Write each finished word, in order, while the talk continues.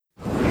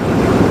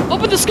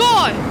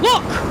sky!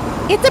 Look!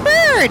 It's a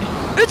bird!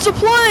 It's a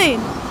plane!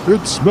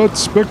 It's Matt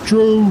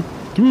Spectro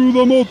through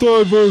the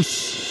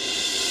multiverse.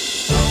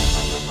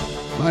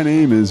 My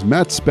name is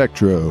Matt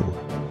Spectro.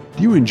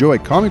 Do you enjoy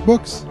comic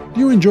books? Do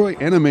you enjoy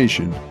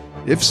animation?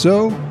 If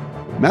so,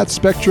 Matt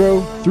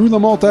Spectro through the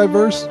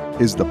multiverse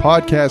is the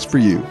podcast for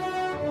you.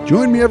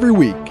 Join me every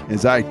week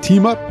as I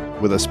team up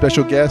with a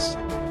special guest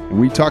and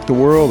we talk the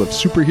world of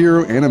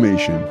superhero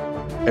animation.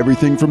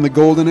 Everything from the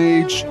golden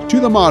age to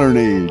the modern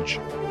age.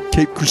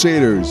 Caped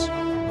Crusaders,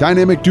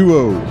 dynamic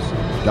duos,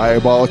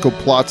 diabolical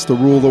plots to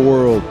rule the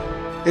world,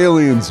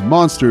 aliens,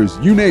 monsters,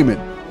 you name it.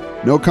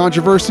 No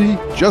controversy,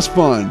 just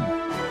fun.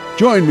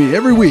 Join me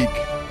every week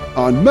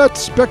on Matt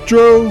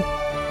Spectro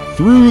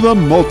through the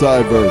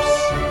multiverse.